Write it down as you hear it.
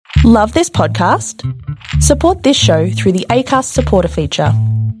Love this podcast? Support this show through the Acast supporter feature.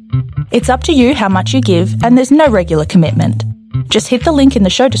 It's up to you how much you give, and there's no regular commitment. Just hit the link in the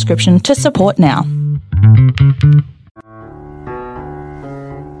show description to support now.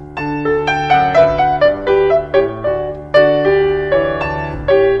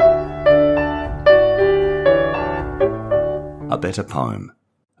 A Better Poem,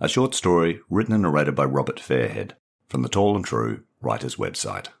 a short story written and narrated by Robert Fairhead from the Tall and True writer's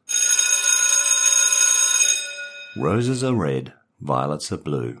website. Roses are red, violets are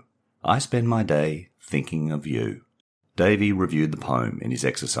blue. I spend my day thinking of you. Davy reviewed the poem in his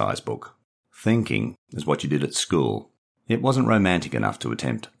exercise book. Thinking is what you did at school. It wasn't romantic enough to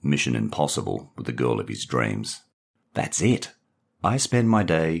attempt Mission Impossible with the girl of his dreams. That's it. I spend my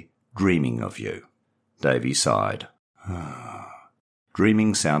day dreaming of you. Davy sighed.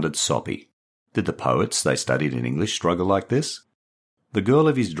 Dreaming sounded soppy. Did the poets they studied in English struggle like this? The girl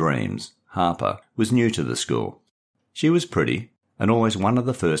of his dreams, Harper, was new to the school. She was pretty, and always one of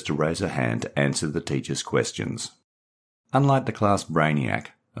the first to raise her hand to answer the teacher's questions. Unlike the class brainiac,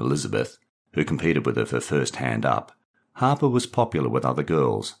 Elizabeth, who competed with her for first hand up, Harper was popular with other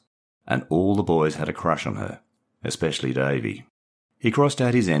girls, and all the boys had a crush on her, especially Davy. He crossed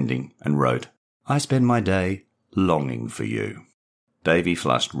out his ending and wrote, I spend my day longing for you. Davy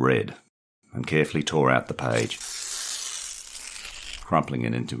flushed red and carefully tore out the page, crumpling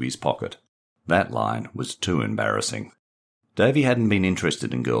it into his pocket. That line was too embarrassing. Davy hadn't been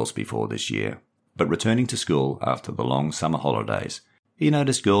interested in girls before this year, but returning to school after the long summer holidays, he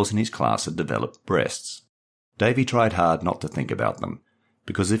noticed girls in his class had developed breasts. Davy tried hard not to think about them,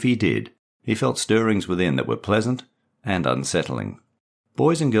 because if he did, he felt stirrings within that were pleasant and unsettling.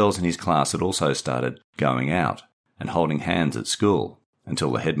 Boys and girls in his class had also started going out and holding hands at school,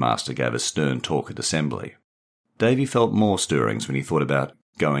 until the headmaster gave a stern talk at assembly. Davy felt more stirrings when he thought about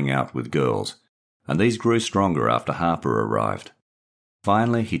going out with girls, and these grew stronger after Harper arrived.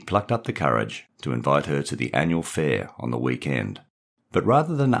 Finally, he'd plucked up the courage to invite her to the annual fair on the weekend. But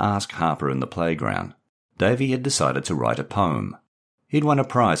rather than ask Harper in the playground, Davy had decided to write a poem. He'd won a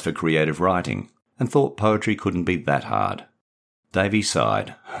prize for creative writing, and thought poetry couldn't be that hard. Davy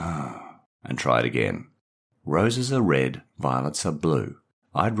sighed, and tried again. Roses are red, violets are blue.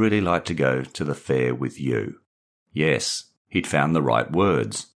 I'd really like to go to the fair with you. Yes, he'd found the right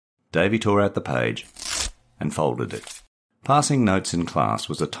words. Davy tore out the page and folded it. Passing notes in class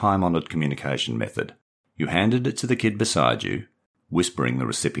was a time-honoured communication method. You handed it to the kid beside you, whispering the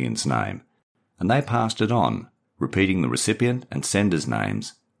recipient's name, and they passed it on, repeating the recipient and sender's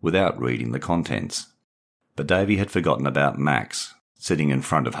names without reading the contents. But Davy had forgotten about Max, sitting in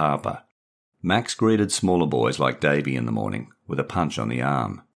front of Harper. Max greeted smaller boys like Davy in the morning with a punch on the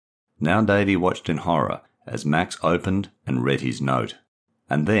arm. Now Davy watched in horror as Max opened and read his note.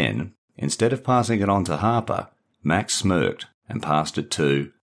 And then, instead of passing it on to Harper, Max smirked and passed it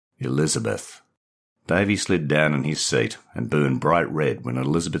to Elizabeth. Davy slid down in his seat and burned bright red when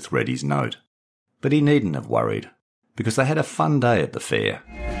Elizabeth read his note. But he needn't have worried, because they had a fun day at the fair.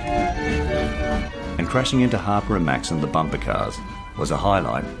 And crashing into Harper and Max in the bumper cars was a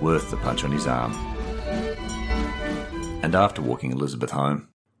highlight worth the punch on his arm. And after walking Elizabeth home,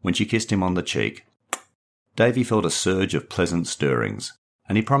 when she kissed him on the cheek, Davy felt a surge of pleasant stirrings,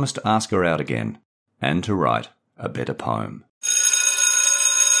 and he promised to ask her out again, and to write a better poem.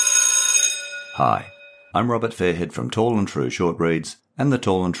 Hi, I'm Robert Fairhead from Tall and True Short Reads and the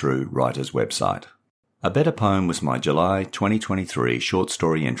Tall and True writer's website. A Better Poem was my July 2023 short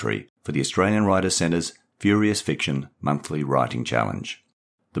story entry for the Australian Writers' Centre's Furious Fiction Monthly Writing Challenge.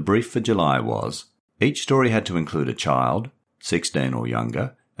 The brief for July was, each story had to include a child, 16 or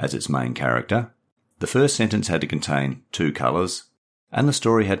younger, as its main character. The first sentence had to contain 2 colours, and the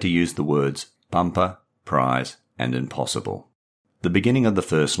story had to use the words bumper, prize, and impossible. The beginning of the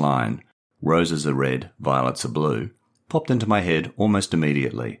first line, roses are red, violets are blue, popped into my head almost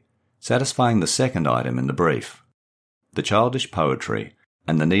immediately, satisfying the second item in the brief. The childish poetry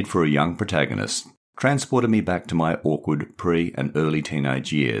and the need for a young protagonist transported me back to my awkward pre- and early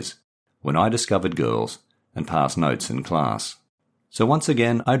teenage years, when I discovered girls and passed notes in class. So once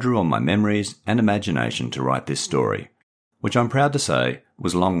again I drew on my memories and imagination to write this story, which I'm proud to say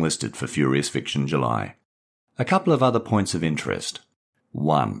was long-listed for Furious Fiction July. A couple of other points of interest.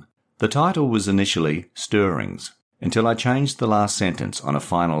 1. The title was initially Stirrings, until I changed the last sentence on a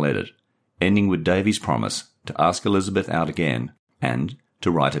final edit, ending with Davy's promise to ask Elizabeth out again and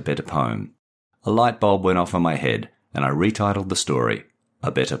to write a better poem. A light bulb went off in my head, and I retitled the story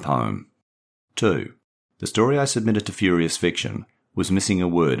A Better Poem. 2. The story I submitted to Furious Fiction was missing a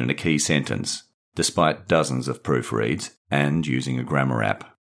word in a key sentence, despite dozens of proofreads and using a grammar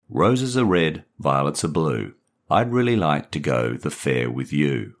app. Roses are red, violets are blue. I'd really like to go the fair with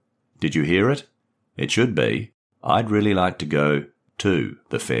you. Did you hear it? It should be, I'd really like to go to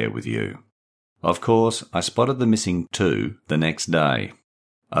the fair with you. Of course, I spotted the missing to the next day.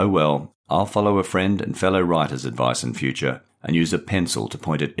 Oh well, I'll follow a friend and fellow writer's advice in future and use a pencil to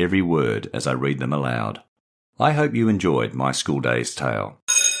point at every word as I read them aloud. I hope you enjoyed my school day's tale.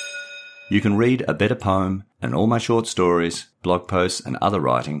 You can read a better poem and all my short stories, blog posts and other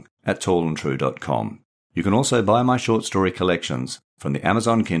writing at tallandtrue.com. You can also buy my short story collections from the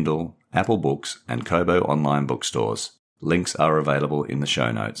Amazon Kindle, Apple Books and Kobo online bookstores. Links are available in the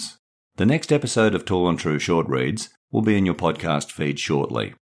show notes. The next episode of Tall and True Short Reads will be in your podcast feed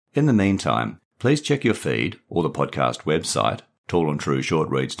shortly. In the meantime, please check your feed or the podcast website,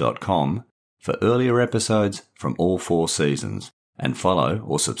 tallandtrueshortreads.com, for earlier episodes from all 4 seasons, and follow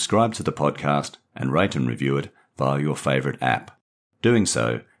or subscribe to the podcast and rate and review it via your favourite app. Doing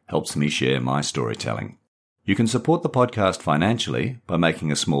so helps me share my storytelling. You can support the podcast financially by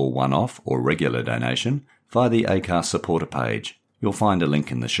making a small one-off or regular donation via the Acast supporter page. You'll find a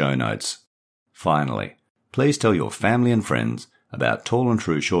link in the show notes. Finally, please tell your family and friends about Tall and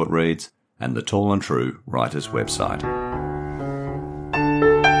True Short Reads and the Tall and True Writers website.